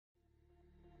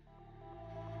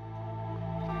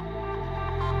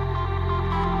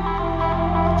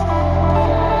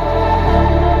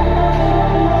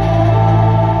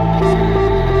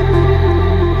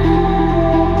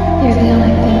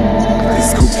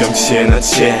skupiam się na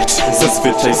ciecz,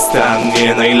 zazwyczaj stan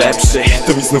nienajlepszy.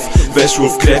 To mi znów weszło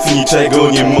w krew, niczego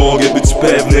nie mogę być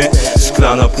pewny.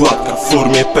 Szklana pułapka w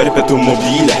formie perpetuum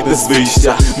mobile, bez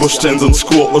wyjścia, bo szczędząc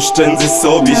szkło oszczędzę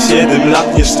sobie 7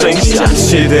 lat nieszczęścia.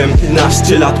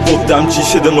 17 lat poddam ci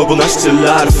 7 albo naście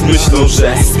larw. Myślą,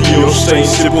 że zbiją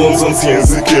szczęście, błądząc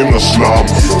językiem na szlam.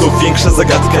 To większa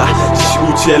zagadka,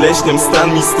 dziś ucieleśniam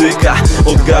stan mistyka.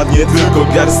 Odgadnie tylko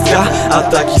garstka, a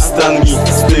taki stan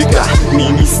mistyka.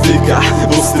 Mistyka,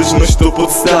 bo styczność to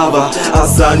podstawa, a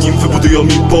zanim wybudują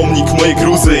mi pomnik, moje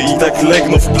gruzy i tak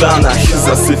legną w planach.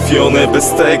 Zasyfione bez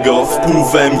tego, w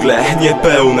półwęgle,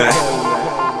 niepełne.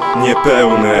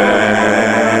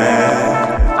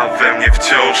 A we mnie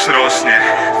wciąż rośnie,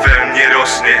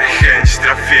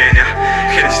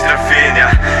 chęć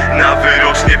trafienia na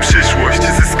wyrocznie przyszłość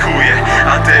zyskuje,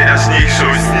 a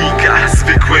teraźniejszość znika.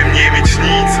 Zwykłem nie mieć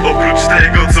nic, oprócz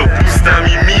tego co pusta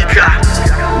mimika.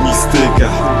 Mistyka.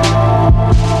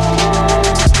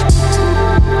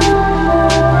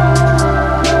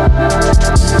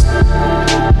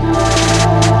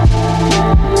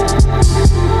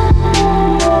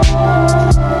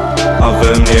 A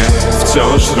we mnie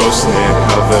wciąż rośnie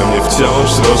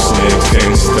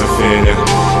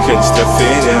chęć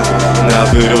trafienia na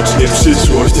wyrocznie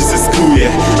przyszłość zyskuje,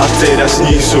 a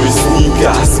teraźniejszość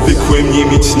znika. Zwykłem nie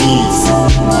mieć nic.